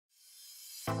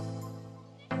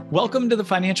Welcome to the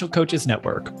Financial Coaches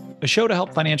Network, a show to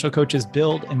help financial coaches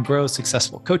build and grow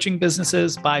successful coaching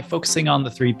businesses by focusing on the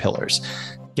three pillars: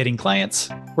 getting clients,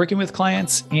 working with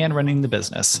clients, and running the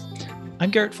business. I'm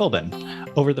Garrett Philbin.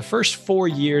 Over the first 4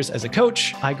 years as a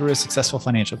coach, I grew a successful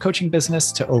financial coaching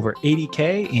business to over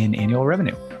 $80K in annual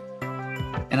revenue.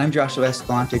 And I'm Joshua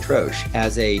Escalante Troche.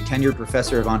 As a tenured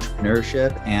professor of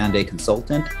entrepreneurship and a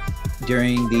consultant,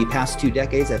 during the past 2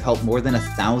 decades, I've helped more than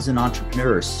 1,000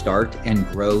 entrepreneurs start and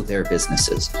grow their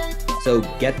businesses. So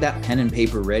get that pen and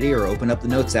paper ready or open up the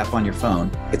Notes app on your phone.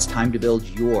 It's time to build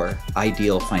your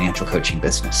ideal financial coaching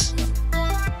business.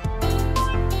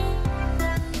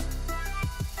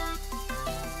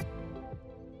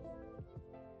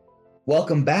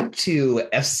 Welcome back to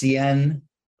FCN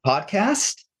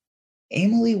Podcast.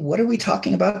 Emily, what are we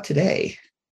talking about today?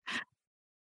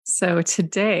 So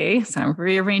I'm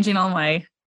rearranging all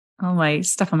my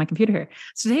stuff on my computer here.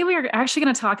 So today we are actually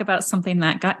going to talk about something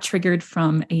that got triggered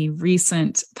from a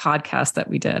recent podcast that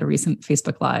we did, a recent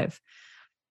Facebook Live.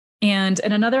 And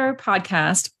in another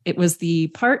podcast, it was the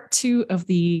part 2 of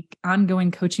the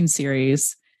ongoing coaching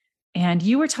series. And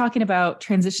you were talking about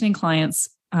transitioning clients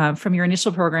from your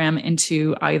initial program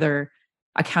into either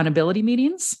accountability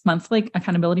meetings, monthly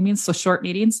accountability meetings, so short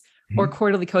meetings, or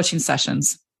quarterly coaching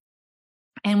sessions.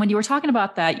 And when you were talking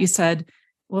about that, you said,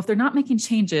 well, if they're not making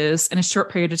changes in a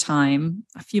short period of time,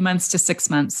 a few months to 6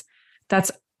 months, that's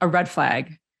a red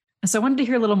flag. And so I wanted to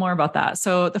hear a little more about that.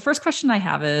 So the first question I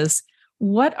have is,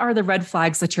 what are the red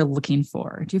flags that you're looking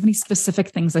for? Do you have any specific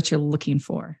things that you're looking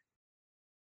for?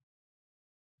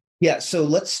 Yeah, so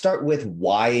let's start with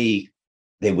why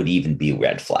they would even be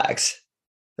red flags,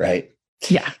 right?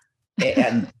 Yeah.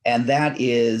 and that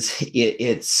is,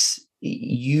 it's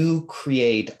you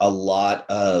create a lot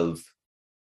of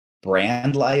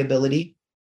brand liability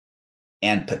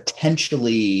and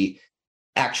potentially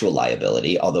actual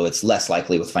liability, although it's less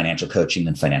likely with financial coaching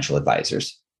than financial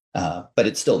advisors, but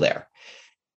it's still there.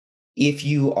 If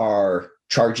you are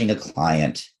charging a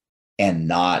client and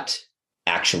not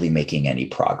actually making any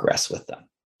progress with them.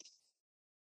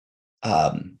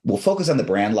 We'll focus on the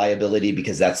brand liability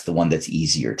because that's the one that's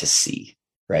easier to see,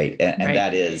 right? And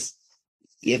that is,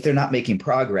 if they're not making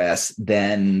progress,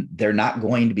 then they're not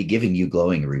going to be giving you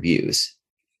glowing reviews.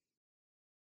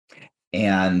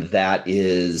 And that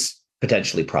is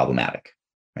potentially problematic,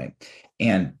 right?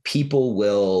 And people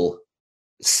will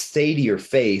say to your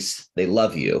face, they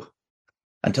love you,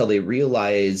 until they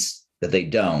realize that they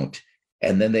don't.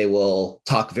 And then they will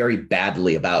talk very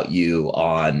badly about you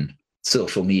on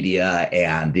social media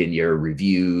and in your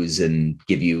reviews and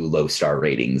give you low star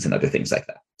ratings and other things like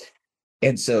that.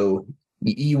 And so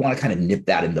you want to kind of nip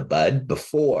that in the bud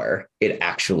before it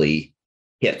actually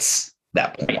hits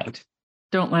that point.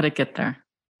 Don't let it get there.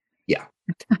 Yeah.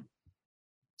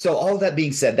 So all of that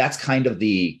being said, that's kind of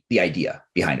the idea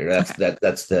behind it.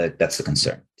 That's the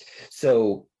concern.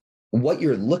 So what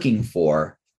you're looking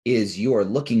for is you're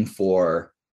looking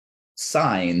for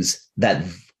signs that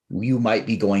you might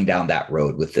be going down that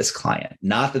road with this client.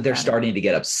 Not that they're starting to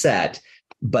get upset,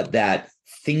 but that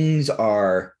things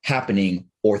are happening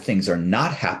or things are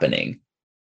not happening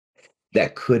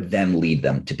that could then lead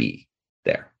them to be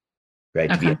there,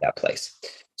 right? Okay. To be at that place.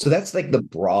 So that's like the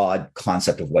broad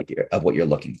concept of what you're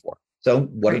looking for. So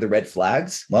what are the red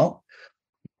flags? Well,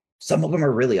 some of them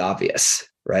are really obvious,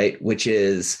 right? Which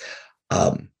is,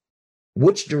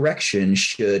 which direction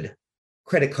should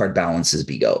credit card balances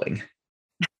be going?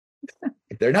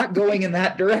 If they're not going in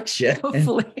that direction,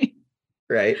 hopefully,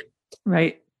 right?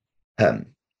 And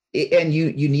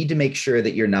you need to make sure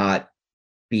that you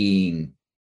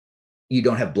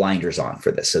don't have blinders on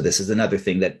for this. So this is another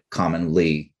thing that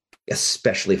commonly,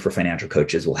 especially for financial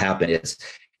coaches, will happen is,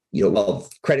 well,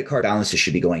 credit card balances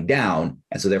should be going down.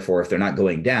 And so therefore, if they're not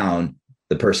going down,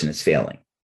 the person is failing.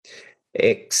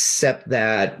 Except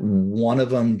that one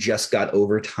of them just got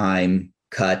overtime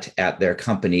cut at their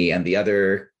company and the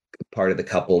other part of the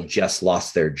couple just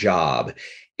lost their job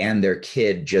and their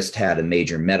kid just had a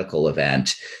major medical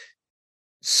event.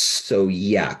 So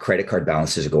yeah, credit card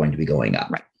balances are going to be going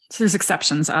up. Right. So there's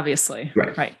exceptions, obviously.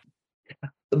 Right.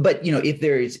 But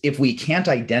if we can't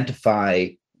identify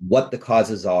what the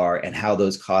causes are and how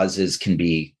those causes can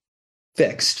be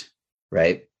fixed,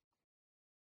 right?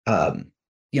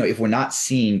 If we're not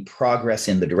seeing progress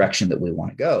in the direction that we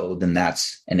want to go, then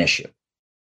that's an issue.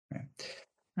 Right?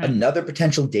 Another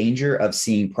potential danger of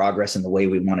seeing progress in the way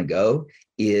we want to go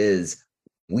is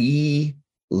we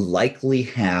likely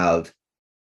have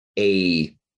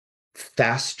a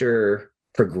faster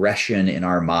progression in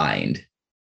our mind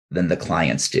than the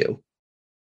clients do.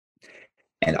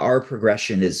 And our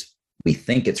progression is, we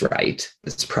think it's right.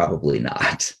 It's probably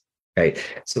not. right?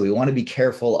 So we want to be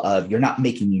careful of, you're not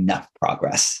making enough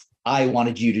progress. I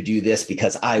wanted you to do this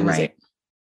because I was right.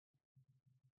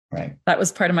 Right. That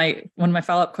was part of one of my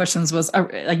follow-up questions was,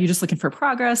 are you just looking for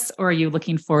progress, or are you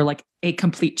looking for like a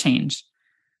complete change?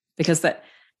 Because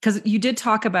you did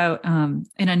talk about in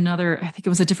another, I think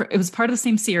it was part of the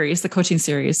same series, the coaching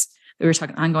series. We were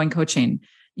talking ongoing coaching.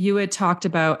 You had talked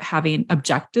about having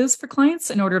objectives for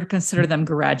clients in order to consider them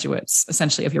graduates,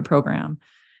 essentially, of your program.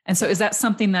 And so is that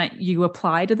something that you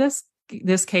apply to this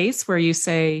case where you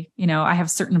say, I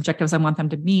have certain objectives I want them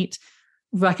to meet,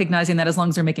 recognizing that as long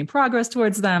as they're making progress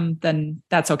towards them, then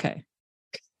that's okay?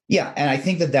 Yeah. And I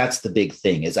think that that's the big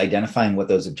thing, is identifying what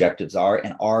those objectives are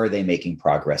and are they making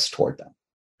progress toward them,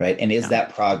 right? And is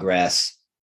that progress,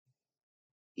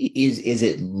 is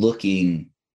it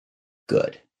looking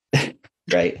good?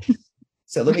 Right.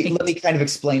 So let me kind of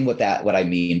explain what I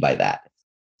mean by that.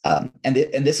 And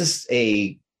this is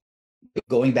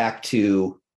going back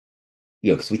to,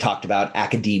 because we talked about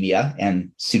academia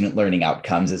and student learning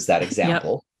outcomes as that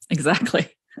example. Yep, exactly.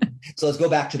 So let's go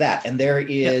back to that. And there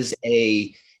is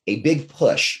a big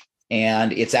push,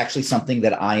 and it's actually something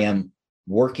that I am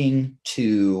working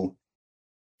to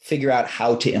figure out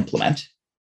how to implement,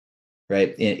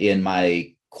 right, in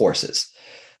my courses.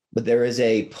 But there is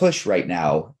a push right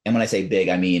now. And when I say big,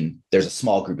 I mean, there's a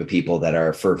small group of people that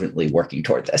are fervently working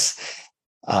toward this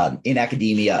in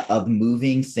academia, of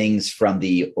moving things from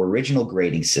the original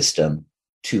grading system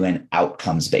to an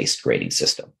outcomes-based grading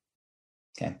system.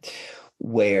 Okay.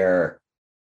 Where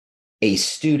a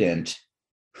student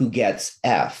who gets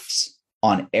Fs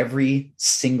on every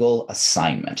single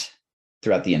assignment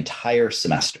throughout the entire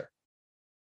semester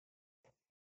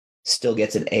still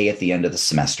gets an A at the end of the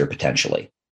semester,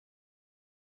 potentially.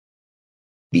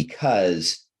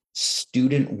 Because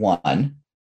student 1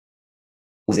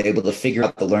 was able to figure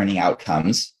out the learning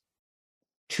outcomes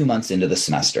 2 months into the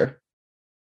semester,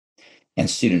 and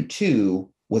student 2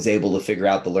 was able to figure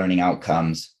out the learning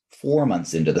outcomes 4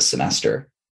 months into the semester.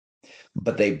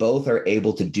 But they both are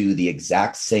able to do the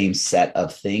exact same set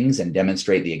of things and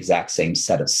demonstrate the exact same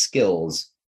set of skills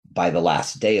by the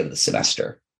last day of the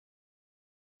semester.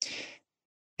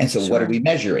 And so What are we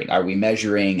measuring? Are we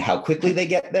measuring how quickly they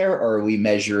get there, or are we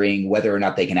measuring whether or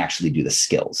not they can actually do the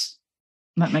skills?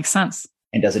 That makes sense.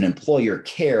 And does an employer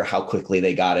care how quickly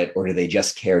they got it, or do they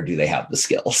just care, do they have the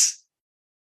skills?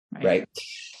 Right.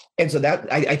 And so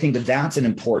that I think that that's an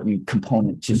important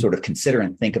component to sort of consider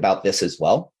and think about this as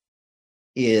well,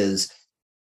 is,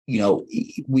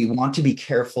 we want to be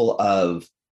careful of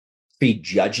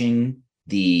prejudging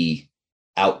the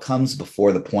outcomes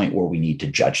before the point where we need to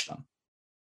judge them.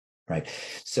 Right.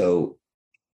 So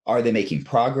are they making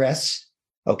progress?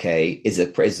 Okay. Is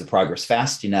the progress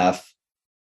fast enough?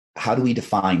 How do we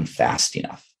define fast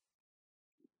enough?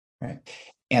 Right.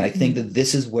 And I think that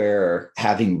this is where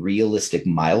having realistic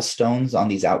milestones on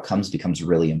these outcomes becomes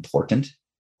really important,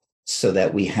 so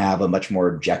that we have a much more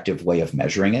objective way of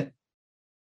measuring it.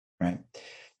 Right.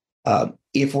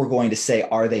 If we're going to say,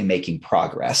 are they making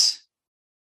progress?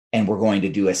 And we're going to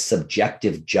do a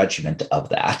subjective judgment of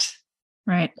that.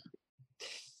 Right.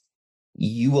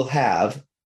 You will have,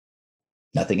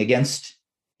 nothing against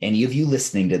any of you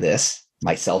listening to this,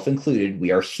 myself included,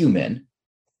 we are human.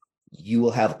 You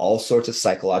will have all sorts of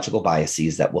psychological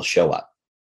biases that will show up,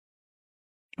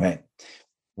 right?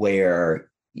 Where,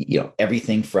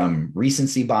 everything from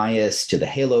recency bias to the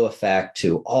halo effect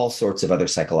to all sorts of other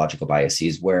psychological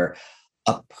biases, where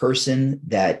a person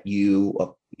that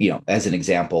as an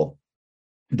example,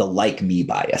 the like me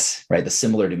bias, right? The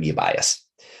similar to me bias.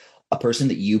 A person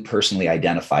that you personally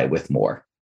identify with more,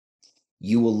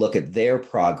 you will look at their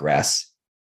progress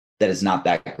that is not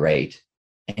that great,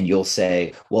 and you'll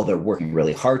say, well, they're working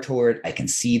really hard toward it. I can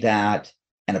see that.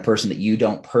 And a person that you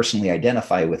don't personally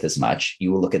identify with as much,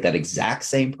 you will look at that exact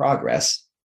same progress,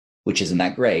 which isn't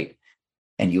that great,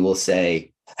 and you will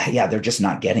say, yeah, they're just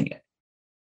not getting it.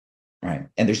 Right.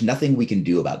 And there's nothing we can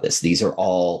do about this. These are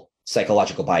all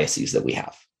psychological biases that we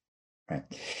have. Right.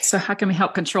 So how can we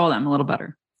help control them a little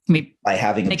better? By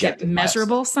having make it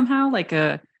measurable somehow, like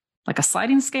a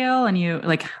sliding scale,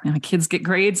 and kids get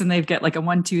grades and they've got like a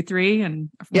 1, 2, 3, and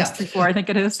 1, 2, 3, 4, I think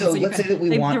it is. So let's say that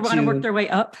they want to work their way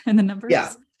up in the numbers.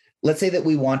 Yeah. Let's say that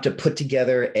we want to put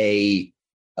together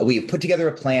we put together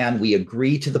a plan. We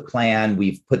agree to the plan.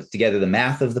 We've put together the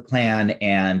math of the plan,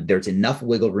 and there's enough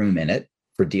wiggle room in it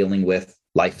for dealing with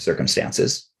life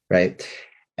circumstances, right?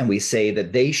 And we say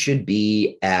that they should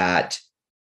be at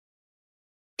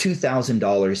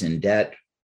 $2,000 in debt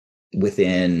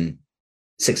within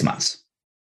 6 months,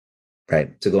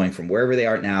 right? So going from wherever they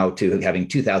are now to having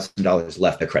 $2,000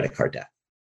 left of credit card debt.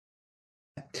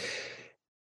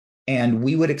 And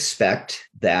we would expect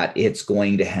that it's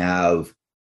going to have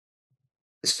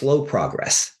slow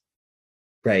progress,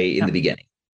 right, in the beginning,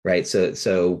 right?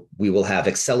 So we will have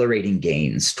accelerating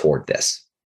gains toward this.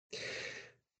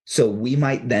 So we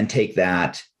might then take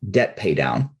that debt pay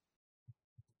down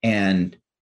and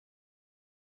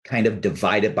kind of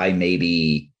divide it by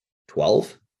maybe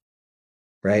 12,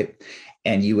 right?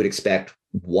 And you would expect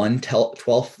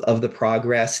 1/12 of the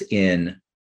progress in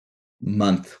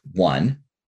month 1,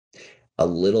 a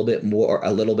little bit more,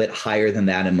 a little bit higher than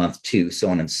that in month 2, so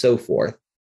on and so forth,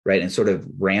 right? And sort of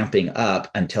ramping up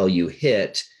until you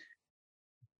hit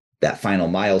that final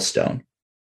milestone.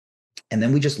 And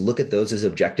then we just look at those as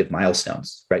objective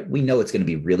milestones, right? We know it's going to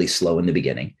be really slow in the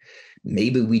beginning.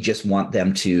 Maybe we just want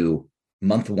them to,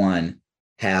 month 1,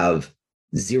 have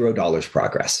 $0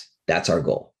 progress. That's our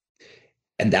goal.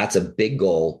 And that's a big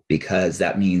goal because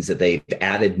that means that they've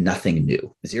added nothing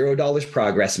new. $0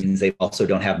 progress means they also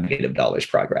don't have negative dollars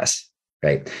progress,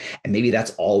 right? And maybe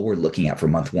that's all we're looking at for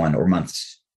month 1 or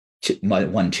months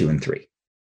 1, 2, and 3,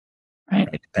 right?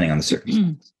 Depending on the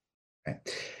circumstances, right?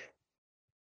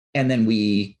 And then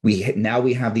we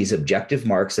have these objective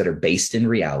marks that are based in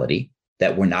reality,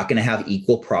 that we're not going to have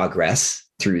equal progress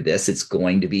through this. It's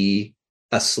going to be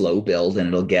a slow build,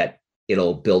 and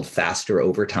it'll build faster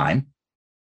over time.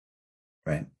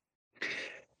 Right.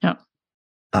 Yeah.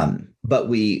 But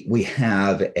we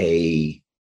have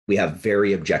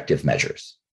very objective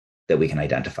measures that we can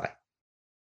identify.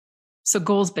 So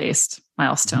goals-based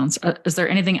milestones. Is there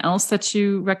anything else that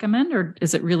you recommend, or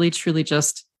is it really truly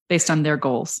just based on their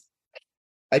goals?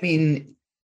 I mean,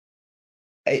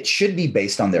 it should be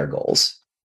based on their goals,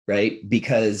 right?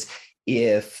 Because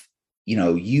if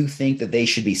you think that they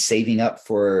should be saving up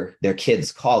for their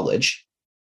kids' college,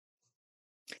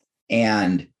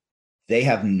 and they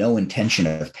have no intention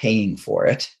of paying for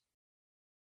it,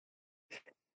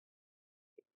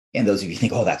 and those of you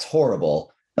think, oh, that's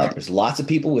horrible. No, there's lots of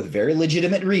people with very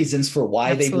legitimate reasons for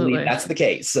why they believe that's the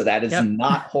case. So that is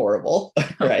not horrible,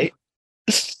 right?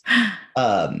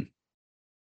 And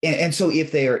so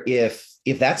if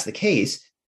that's the case,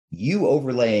 you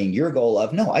overlaying your goal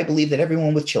of, no, I believe that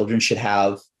everyone with children should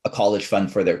have a college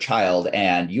fund for their child,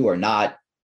 and you are not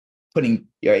putting,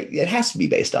 right, it has to be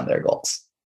based on their goals.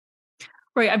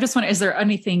 Right. I'm just wondering, is there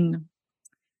anything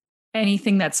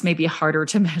that's maybe harder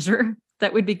to measure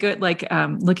that would be good? Like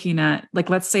looking at, like,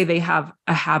 let's say they have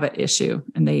a habit issue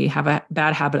and they have a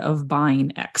bad habit of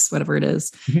buying X, whatever it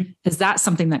is. Mm-hmm. Is that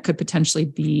something that could potentially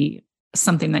be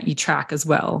something that you track as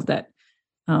well, that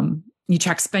you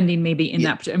track spending maybe in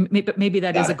that, maybe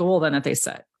that is a goal then that they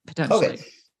set potentially. Okay.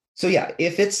 So yeah,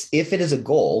 if it is a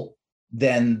goal,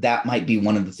 then that might be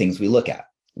one of the things we look at,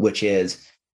 which is,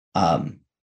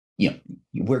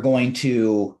 we're going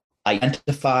to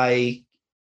identify,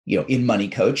 in Money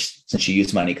Coach, since you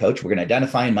use Money Coach, we're going to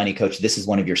identify in Money Coach, this is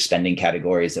one of your spending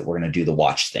categories that we're going to do the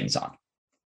watch things on.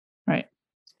 Right.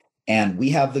 And we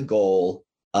have the goal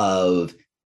of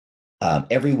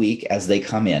every week as they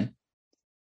come in,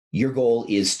 your goal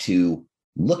is to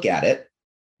look at it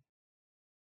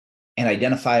and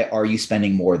identify, are you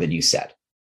spending more than you said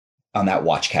on that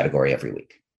watch category every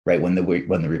week, right? When the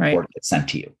report gets sent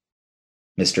to you,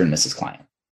 Mr. and Mrs. Client,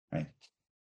 right?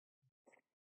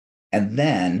 And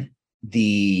then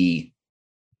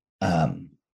and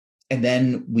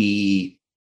then we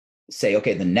say,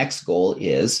 okay, the next goal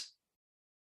is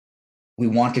we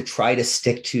want to try to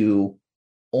stick to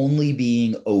only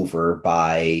being over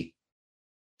by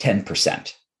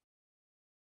 10%.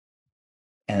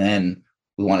 And then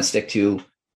we want to stick to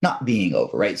not being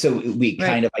over, right? So we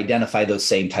kind of identify those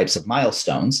same types of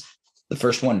milestones. The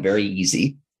first one, very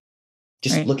easy.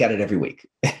 Just look at it every week.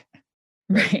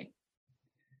 Right.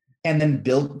 And then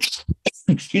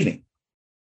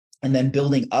and then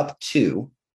building up to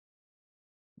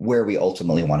where we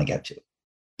ultimately want to get to.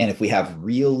 And if we have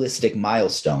realistic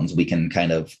milestones, we can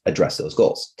kind of address those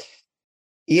goals.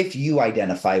 If you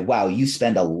identify, wow, you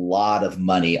spend a lot of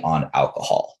money on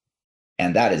alcohol,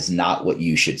 and that is not what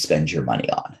you should spend your money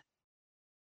on,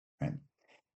 right?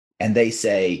 And they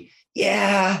say,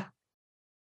 yeah,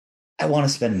 I want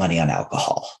to spend money on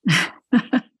alcohol.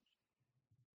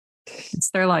 It's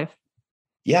their life.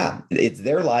 Yeah, it's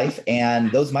their life,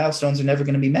 and those milestones are never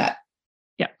going to be met.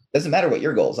 Yeah. Doesn't matter what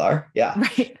your goals are. Yeah.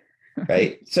 Right.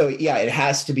 Right. So yeah, it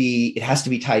has to be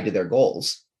tied to their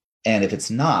goals. And if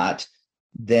it's not,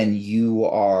 then you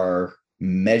are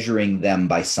measuring them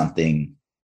by something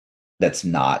that's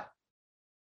not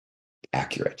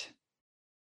accurate.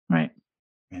 Right.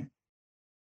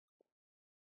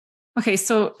 Okay.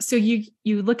 So you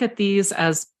look at these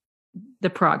as the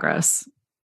progress.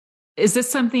 Is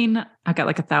this something, I've got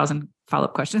like 1,000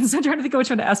 follow-up questions. I'm trying to think of which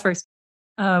one to ask first.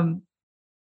 I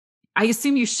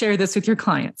assume you share this with your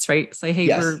clients, right? Say, hey,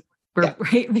 Yes. we're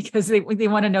right, because they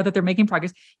want to know that they're making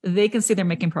progress. They can see they're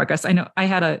making progress. I know I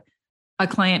had a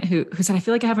client who said, I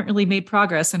feel like I haven't really made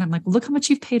progress. And I'm like, look how much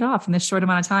you've paid off in this short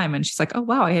amount of time. And she's like, oh,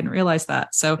 wow, I hadn't realized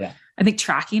that. So I think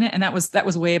tracking it, and that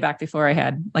was way back before I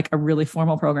had like a really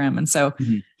formal program. And so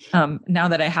now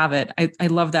that I have it, I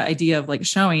love that idea of like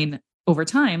showing over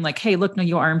time, like, hey, look, no,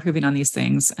 you are improving on these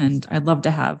things. And I'd love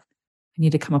to I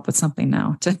need to come up with something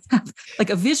now to have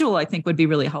like a visual, I think would be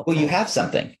really helpful. Well, you have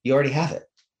something, you already have it.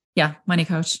 Yeah. Money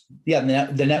Coach. Yeah.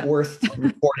 The net worth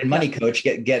report in Money Coach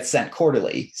gets sent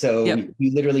quarterly. So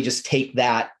you literally just take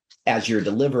that as your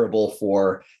deliverable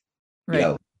for,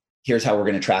 here's how we're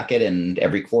going to track it. And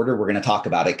every quarter we're going to talk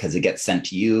about it because it gets sent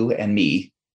to you and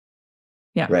me.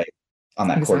 Yeah. Right. On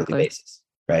that quarterly basis.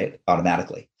 Right.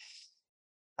 Automatically.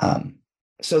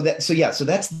 So that's the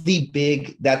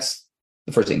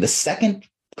first thing. The second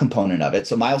component of it.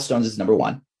 So milestones is number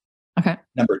one. Okay.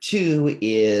 Number two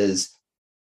is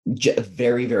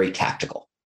very, very tactical,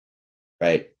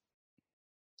 right?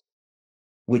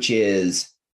 Which is,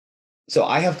 so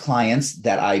I have clients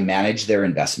that I manage their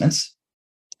investments,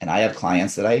 and I have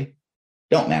clients that I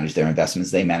don't manage their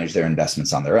investments. They manage their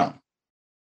investments on their own.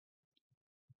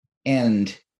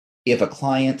 And if a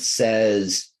client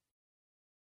says,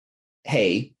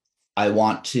 hey, I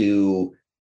want to,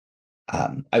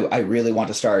 I really want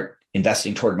to start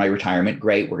investing toward my retirement.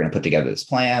 Great. We're going to put together this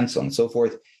plan, so on and so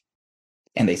forth.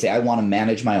 And they say, I want to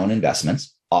manage my own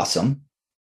investments. Awesome.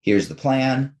 Here's the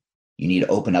plan. You need to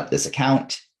open up this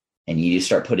account and you need to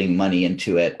start putting money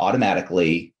into it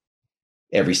automatically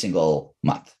every single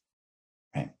month.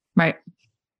 Right. Right.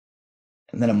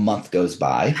 And then a month goes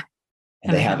by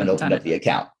and they haven't opened up the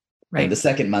account. Right. And the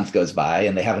second month goes by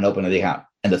and they haven't opened up the account.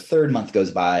 And the third month goes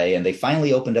by and they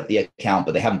finally opened up the account,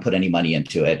 but they haven't put any money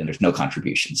into it and there's no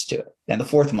contributions to it. And the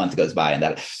fourth month goes by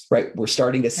and we're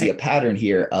starting to see a pattern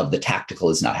here of the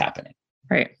tactical is not happening.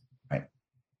 Right. Right.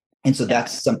 And so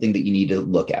that's something that you need to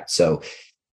look at. So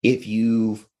if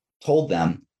you've told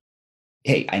them,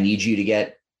 hey, I need you to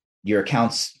get your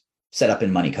accounts set up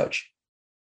in Money Coach.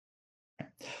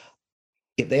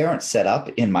 If they aren't set up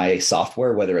in my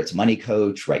software, whether it's Money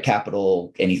Coach, Right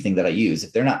Capital, anything that I use,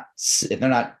 if they're not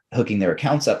hooking their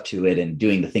accounts up to it and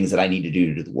doing the things that I need to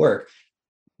do the work,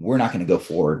 we're not going to go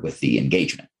forward with the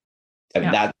engagement. I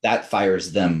mean, that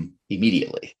fires them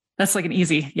immediately. That's like an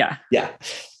easy, yeah.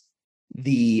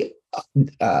 If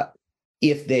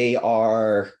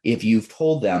you've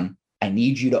told them, I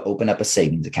need you to open up a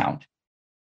savings account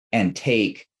and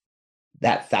take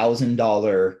that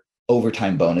 $1,000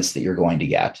 overtime bonus that you're going to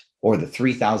get, or the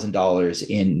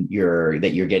 $3,000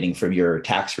 that you're getting from your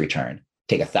tax return,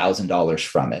 take $1,000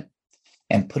 from it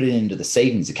and put it into the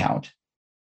savings account.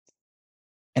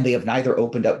 And they have neither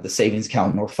opened up the savings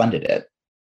account nor funded it.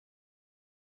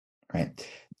 Right.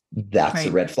 That's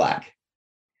a red flag. Right?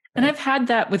 And I've had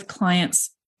that with clients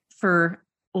for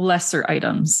lesser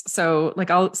items. So like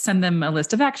I'll send them a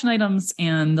list of action items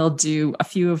and they'll do a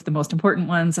few of the most important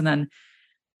ones. And then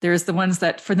there's the ones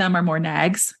that for them are more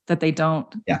nags that they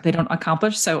don't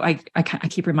accomplish. So I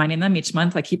keep reminding them each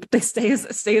month. They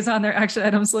stays on their action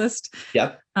items list.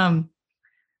 Yep.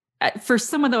 For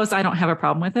some of those, I don't have a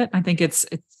problem with it. I think it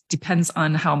depends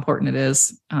on how important it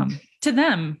is to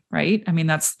them, right? I mean,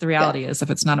 that's the reality is if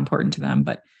it's not important to them.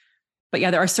 But yeah,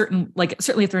 there are certain, like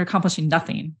certainly if they're accomplishing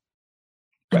nothing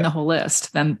in the whole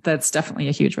list, then that's definitely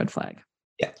a huge red flag.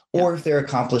 Yeah. Or if they're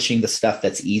accomplishing the stuff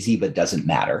that's easy but doesn't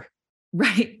matter.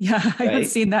 Right. Yeah. I haven't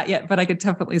seen that yet, but I could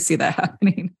definitely see that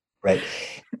happening. Right.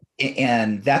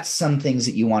 And that's some things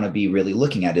that you want to be really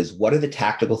looking at is what are the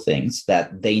tactical things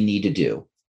that they need to do?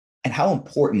 And how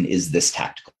important is this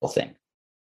tactical thing?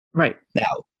 Right.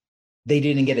 Now, they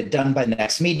didn't get it done by the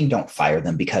next meeting. Don't fire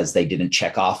them because they didn't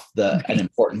check off an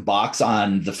important box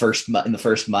on in the first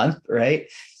month, right?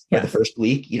 Or the first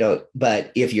week,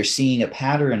 but if you're seeing a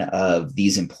pattern of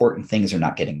these important things are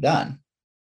not getting done,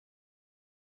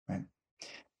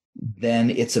 then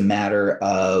it's a matter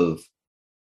of,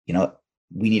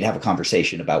 we need to have a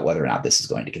conversation about whether or not this is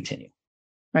going to continue.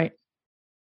 Right.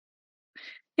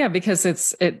 Yeah, because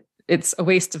it's a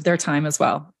waste of their time as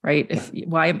well, right?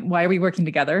 Why are we working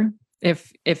together?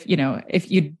 If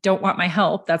you don't want my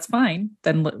help, that's fine.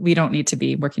 Then we don't need to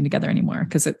be working together anymore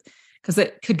because it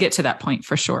could get to that point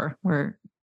for sure where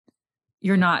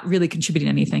you're not really contributing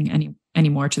anything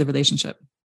anymore to the relationship.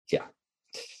 Yeah.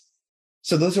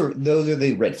 So those are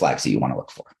the red flags that you want to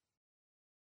look for.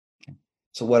 Okay.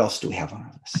 So what else do we have on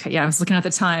our list? Okay. Yeah. I was looking at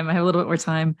the time. I have a little bit more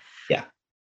time. Yeah.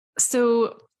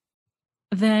 So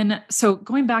then, so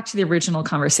going back to the original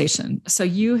conversation, so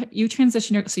you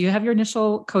transition so you have your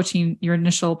initial coaching, your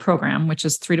initial program, which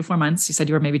is 3 to 4 months. You said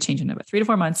you were maybe changing it, but 3 to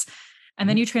 4 months, and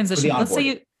then you transition. Let's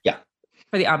say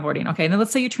for the onboarding, okay. And then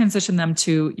let's say you transition them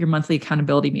to your monthly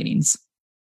accountability meetings,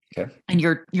 okay, and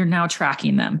you're now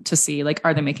tracking them to see, like,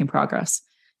 are they making progress?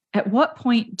 At what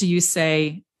point do you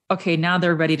say, okay, now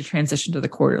they're ready to transition to the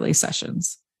quarterly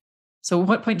sessions? So, at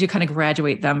what point do you kind of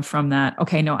graduate them from that?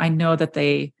 Okay, no, I know that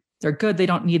they're good. They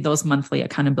don't need those monthly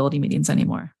accountability meetings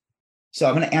anymore. So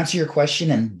I'm going to answer your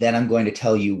question, and then I'm going to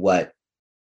tell you what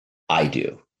I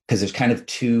do, because there's kind of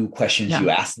two questions you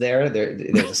asked there. There's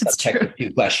a subtext of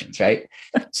two questions, right?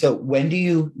 So when do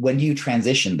you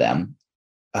transition them?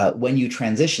 When you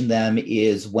transition them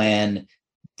is when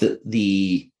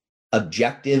the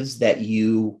objectives that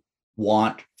you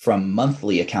want from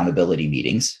monthly accountability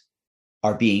meetings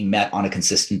are being met on a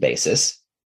consistent basis,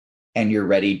 and you're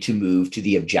ready to move to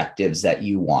the objectives that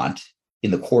you want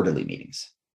in the quarterly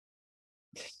meetings.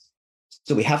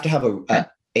 So we have to have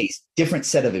a different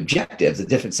set of objectives, a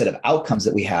different set of outcomes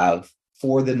that we have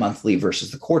for the monthly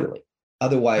versus the quarterly.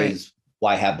 Otherwise,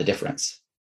 why have the difference?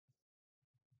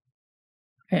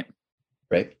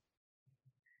 Right.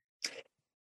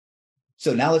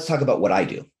 So now let's talk about what I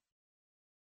do.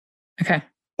 Okay.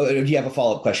 Oh, do you have a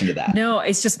follow-up question to that? No,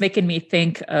 it's just making me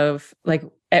think of, like,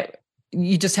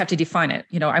 you just have to define it.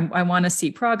 I want to see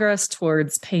progress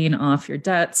towards paying off your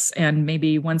debts. And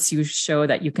maybe once you show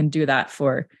that you can do that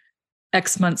for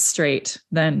X months straight,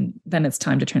 then it's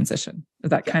time to transition. Is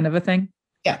that kind of a thing?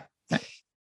 Yeah. Okay.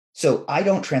 So I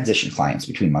don't transition clients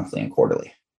between monthly and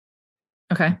quarterly.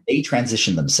 Okay. They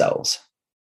transition themselves.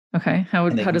 Okay. How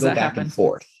does that happen? And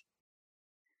forth.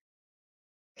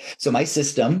 So my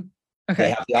system, they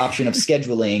have the option of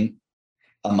scheduling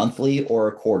a monthly or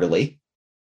a quarterly.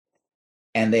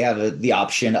 And they have the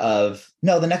option of,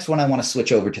 no, the next one I want to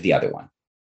switch over to the other one,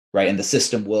 right? And the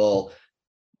system will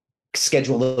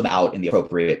schedule them out in the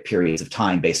appropriate periods of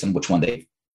time based on which one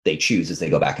they choose as they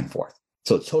go back and forth.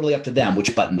 So it's totally up to them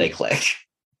which button they click.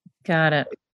 Got it.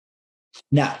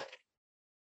 Now,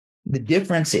 the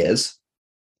difference is,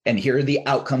 and here are the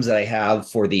outcomes that I have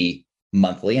for the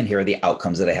monthly, and here are the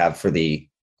outcomes that I have for the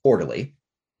quarterly,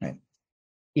 right?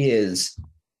 Is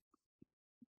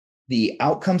the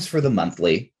outcomes for the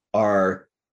monthly are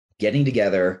getting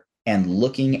together and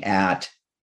looking at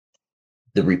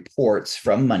the reports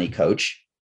from Money Coach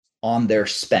on their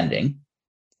spending.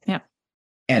 Yeah.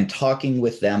 And talking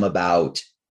with them about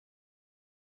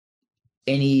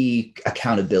any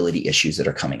accountability issues that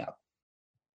are coming up.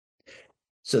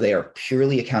 So they are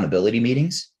purely accountability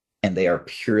meetings, and they are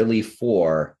purely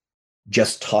for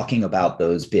just talking about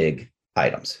those big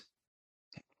items.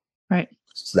 Right.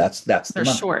 So that's they're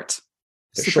short.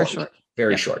 They're super short.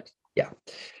 Very short. Yeah.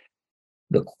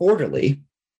 The quarterly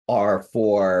are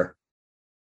for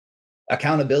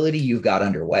accountability you've got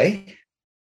underway,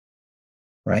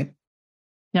 right?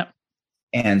 Yep.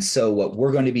 And so what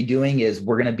we're going to be doing is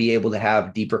we're going to be able to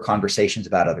have deeper conversations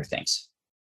about other things.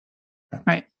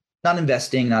 Right. Not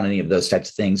investing, not any of those types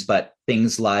of things, but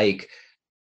things like,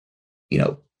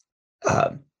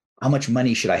 how much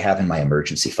money should I have in my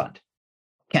emergency fund?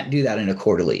 Can't do that in a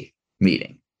quarterly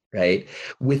meeting, right?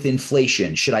 With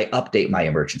inflation, should I update my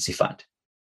emergency fund,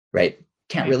 right?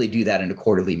 Can't really do that in a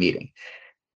quarterly meeting.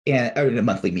 Or in a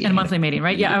monthly meeting. In a monthly meeting,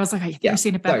 right? Yeah, I was like, you're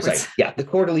seeing it backwards. Sorry. Yeah, the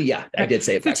quarterly, yeah, I did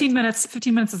say it 15 minutes.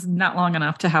 15 minutes is not long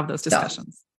enough to have those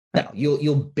discussions. No,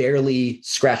 you'll barely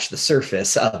scratch the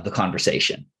surface of the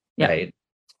conversation, right?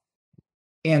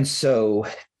 And so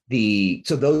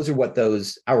those are what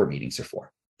those hour meetings are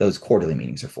for. Those quarterly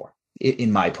meetings are for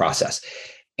in my process.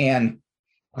 And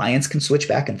clients can switch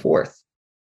back and forth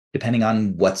depending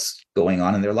on what's going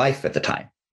on in their life at the time.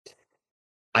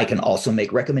 I can also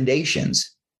make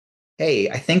recommendations. Hey,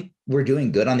 I think we're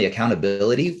doing good on the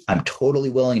accountability. I'm totally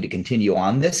willing to continue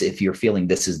on this if you're feeling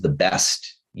this is the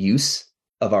best use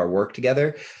of our work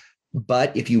together.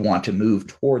 But if you want to move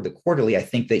toward the quarterly, I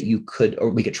think that you could, or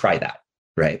we could try that,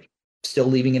 right? Still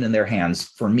leaving it in their hands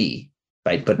for me,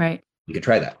 right? But we could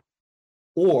try that.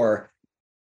 Or,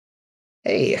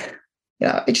 hey,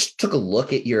 I just took a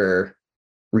look at your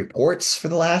reports for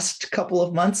the last couple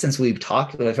of months since we've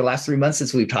talked, for the last 3 months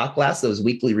since we've talked last, those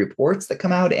weekly reports that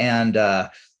come out. And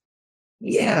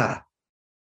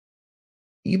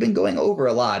you've been going over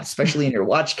a lot, especially in your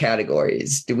watch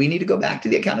categories. Do we need to go back to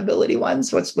the accountability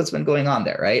ones? What's been going on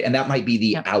there, right? And that might be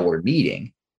the hour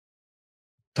meeting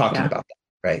talking about that,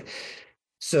 right?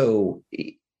 So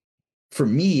for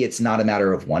me, it's not a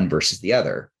matter of one versus the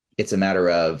other. It's a matter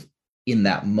of, in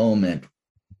that moment,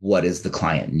 what is the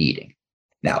client needing?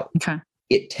 Now,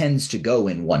 it tends to go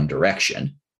in one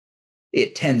direction,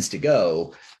 it tends to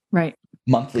go right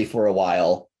monthly for a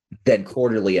while, then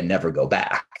quarterly and never go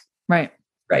back. right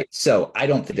Right. So I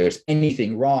don't think there's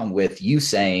anything wrong with you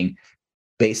saying,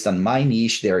 based on my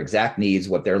niche, their exact needs,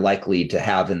 what they're likely to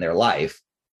have in their life,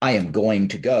 I am going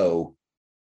to go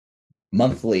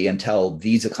monthly until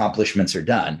these accomplishments are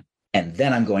done. And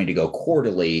then I'm going to go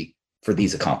quarterly for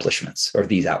these accomplishments or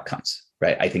these outcomes.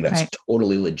 Right. I think that's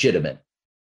totally legitimate,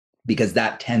 because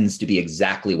that tends to be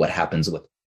exactly what happens with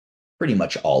pretty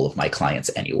much all of my clients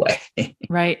anyway.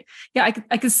 Right. Yeah.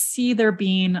 I could see there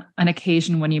being an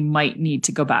occasion when you might need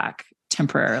to go back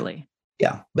temporarily.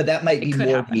 Yeah. But that might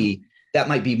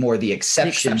be more the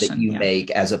exception that you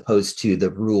make as opposed to the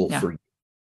rule for you.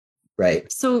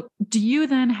 Right. So do you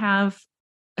then have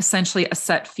essentially a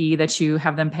set fee that you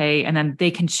have them pay, and then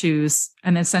they can choose,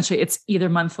 and essentially it's either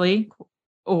monthly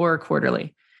or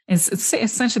quarterly? It's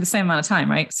essentially the same amount of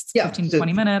time, right? It's 15,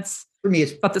 20 minutes. For me,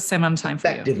 it's about the same amount of time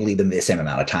effectively for you. The same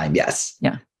amount of time. Yes.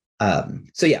 Yeah.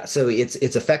 So it's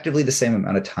effectively the same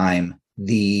amount of time.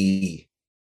 The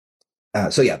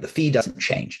fee doesn't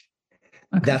change.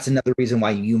 Okay. That's another reason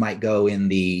why you might go in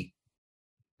the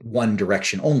one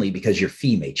direction only, because your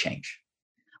fee may change.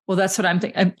 Well, that's what I'm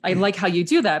thinking. I like how you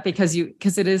do that, because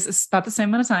it's about the same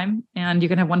amount of time, and you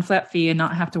can have one flat fee and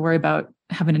not have to worry about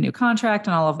having a new contract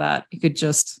and all of that. You could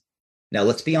just. Now,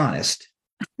 let's be honest.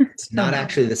 It's not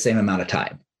actually the same amount of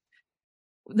time.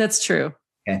 That's true.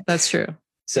 Okay. That's true.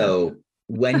 So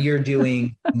when you're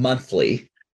doing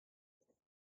monthly,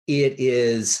 it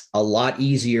is a lot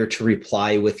easier to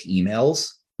reply with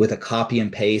emails with a copy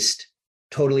and paste.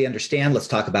 Totally understand. Let's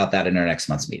talk about that in our next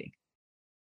month's meeting.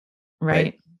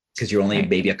 Right. Because you're only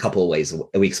maybe a couple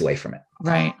of weeks away from it.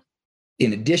 Right.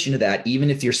 In addition to that,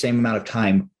 even if your same amount of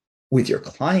time with your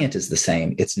client is the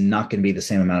same, it's not going to be the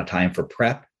same amount of time for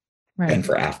prep and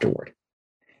for afterward.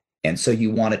 And so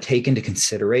you want to take into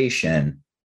consideration,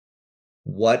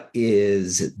 what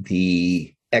is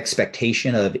the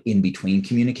expectation of in-between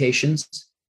communications,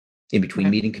 in-between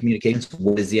meeting communications?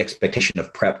 What is the expectation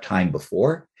of prep time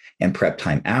before and prep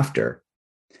time after,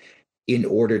 in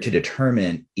order to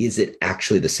determine, is it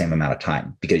actually the same amount of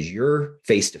time? Because your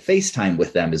face-to-face time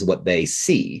with them is what they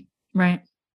see. Right.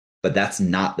 But that's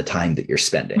not the time that you're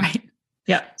spending. Right.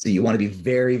 Yeah. So you want to be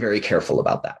very, very careful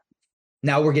about that.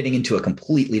 Now we're getting into a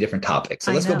completely different topic.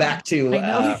 So let's go back to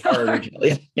our original.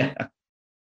 Yeah.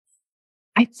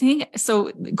 I think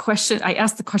so. I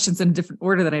asked the questions in a different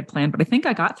order than I'd planned, but I think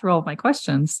I got through all of my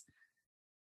questions.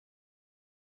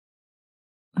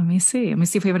 Let me see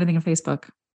if we have anything on Facebook.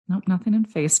 Nope, nothing in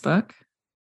Facebook.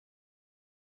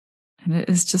 And it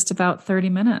is just about 30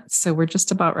 minutes. So we're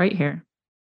just about right here.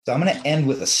 So I'm going to end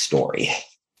with a story.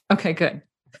 Okay, good.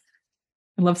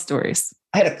 I love stories.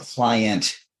 I had a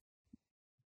client,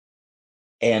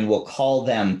 and we'll call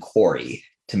them Corey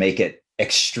to make it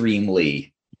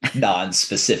extremely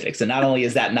non-specific. So not only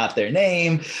is that not their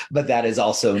name, but that is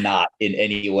also not in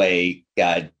any way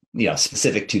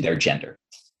specific to their gender.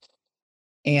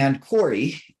 And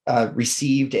Corey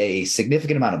received a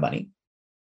significant amount of money,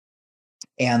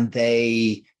 and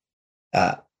they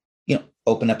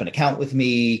opened up an account with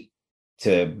me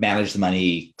to manage the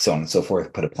money, so on and so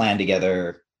forth, put a plan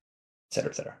together, et cetera,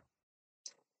 et cetera.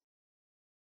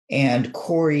 And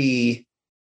Corey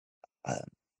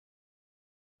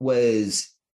was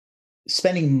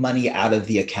spending money out of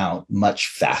the account much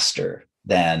faster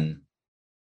than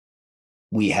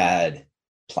we had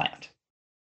planned.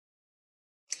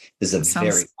 This is a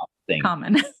very common thing.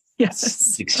 Common. Yes.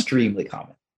 It's extremely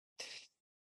common.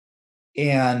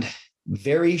 And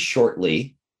very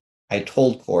shortly, I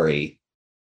told Corey,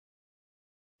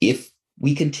 if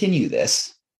we continue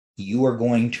this, you are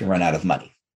going to run out of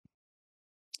money.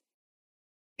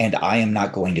 And I am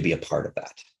not going to be a part of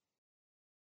that.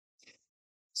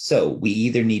 So we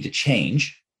either need to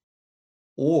change,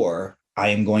 or I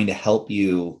am going to help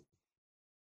you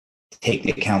take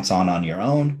the accounts on your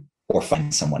own, or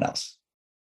find someone else.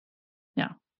 Yeah.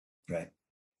 Right.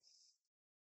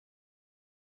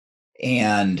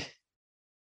 And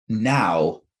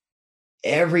now,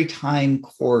 every time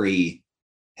Corey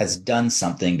has done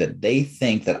something that they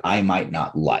think that I might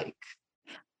not like,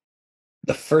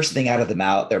 the first thing out of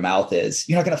their mouth is,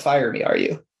 "You're not going to fire me, are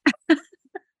you?"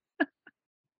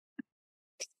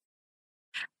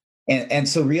 and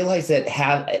so realize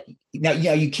that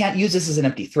you can't use this as an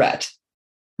empty threat.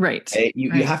 Right.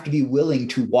 You have to be willing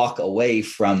to walk away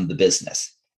from the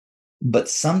business. But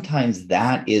sometimes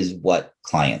that is what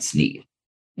clients need.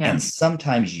 Yeah. And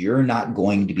sometimes you're not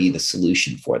going to be the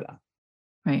solution for them.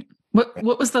 Right.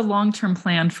 What was the long-term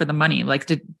plan for the money? Like,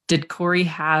 did Corey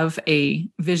have a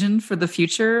vision for the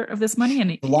future of this money?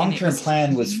 And the long-term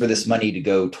plan was for this money to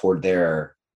go toward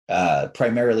their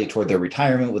primarily toward their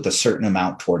retirement, with a certain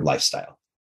amount toward lifestyle.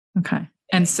 Okay.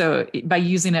 And so by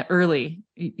using it early,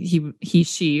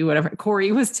 she, whatever,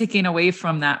 Corey was taking away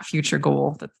from that future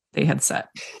goal that they had set.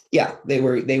 Yeah, they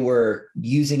were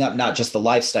using up not just the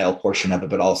lifestyle portion of it,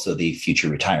 but also the future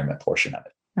retirement portion of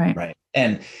it. Right.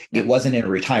 And it wasn't in a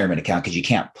retirement account, because you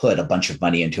can't put a bunch of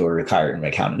money into a retirement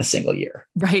account in a single year.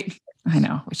 Right. I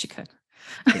know. Wish you could.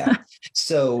 Yeah.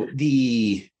 So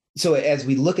as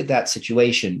we look at that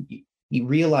situation, you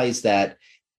realize that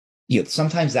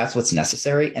sometimes that's what's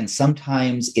necessary. And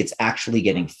sometimes it's actually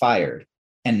getting fired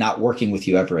and not working with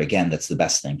you ever again. That's the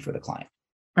best thing for the client.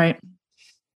 Right.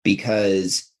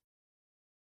 Because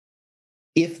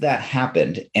if that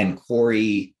happened and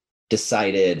Corey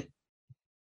decided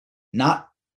not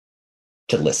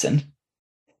to listen,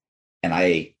 and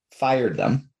I fired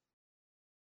them,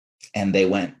 and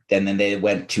then they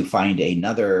went to find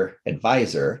another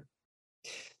advisor,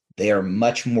 they are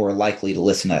much more likely to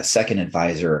listen to that second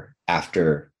advisor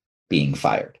after being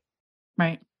fired.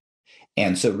 Right.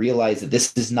 And so realize that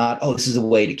this is not, this is a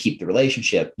way to keep the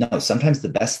relationship. No, sometimes the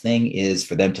best thing is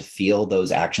for them to feel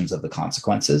those actions of the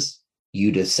consequences,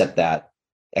 you to set that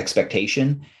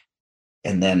expectation,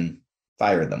 and then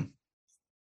fire them.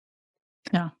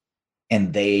 Yeah.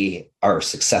 And they are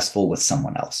successful with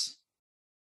someone else.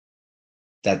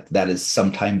 That is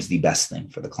sometimes the best thing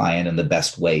for the client and the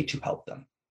best way to help them.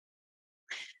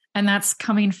 And that's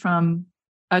coming from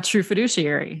a true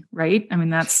fiduciary, right? I mean,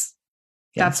 that's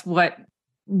what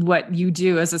you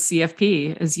do as a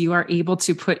CFP, is you are able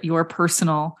to put your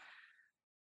personal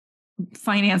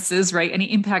finances, right,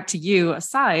 any impact to you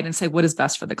aside, and say what is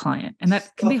best for the client. And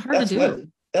that can be hard to do.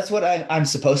 That's what I'm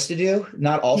supposed to do.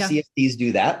 Not all CFPs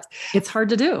do that. It's hard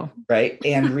to do. Right.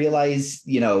 And realize,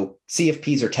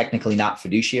 CFPs are technically not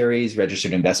fiduciaries,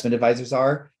 registered investment advisors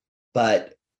are,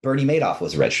 but Bernie Madoff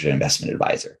was a registered investment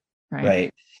advisor. Right.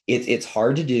 It's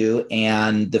hard to do.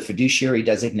 And the fiduciary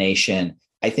designation,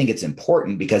 I think it's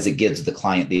important because it gives the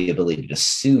client the ability to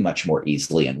sue much more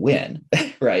easily and win.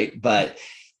 Right. But,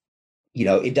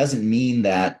 it doesn't mean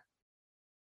that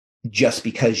just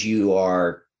because you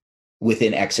are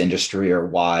within X industry or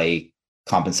Y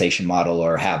compensation model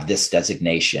or have this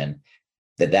designation,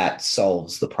 that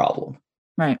solves the problem.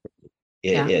 Right.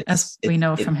 As we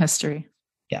know from history.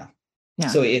 Yeah.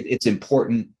 So it's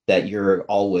important that you're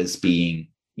always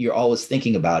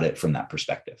thinking about it from that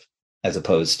perspective, as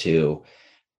opposed to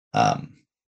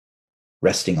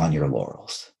resting on your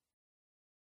laurels.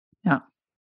 Yeah.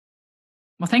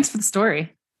 Well, thanks for the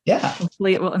story. Yeah.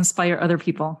 Hopefully it will inspire other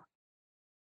people.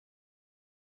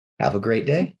 Have a great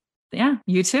day. Yeah,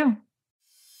 you too.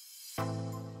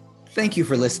 Thank you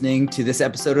for listening to this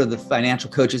episode of the Financial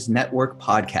Coaches Network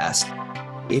podcast.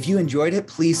 If you enjoyed it,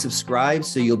 please subscribe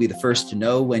so you'll be the first to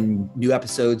know when new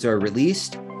episodes are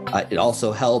released. It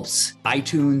also helps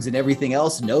iTunes and everything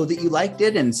else know that you liked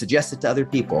it and suggest it to other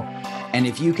people. And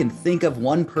if you can think of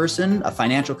one person, a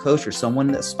financial coach or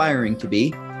someone aspiring to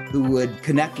be, who would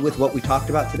connect with what we talked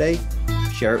about today,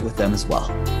 share it with them as well.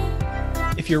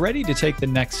 If you're ready to take the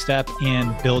next step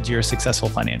and build your successful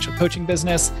financial coaching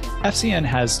business, FCN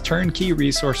has turnkey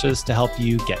resources to help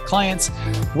you get clients,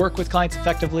 work with clients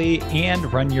effectively,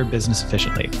 and run your business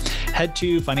efficiently. Head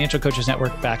to Financial Coaches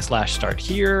Network /start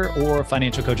here or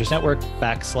Financial Coaches Network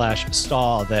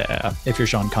 /stall there if you're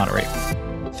Sean Connery.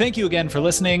 Thank you again for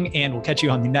listening, and we'll catch you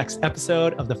on the next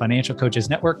episode of the Financial Coaches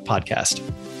Network podcast.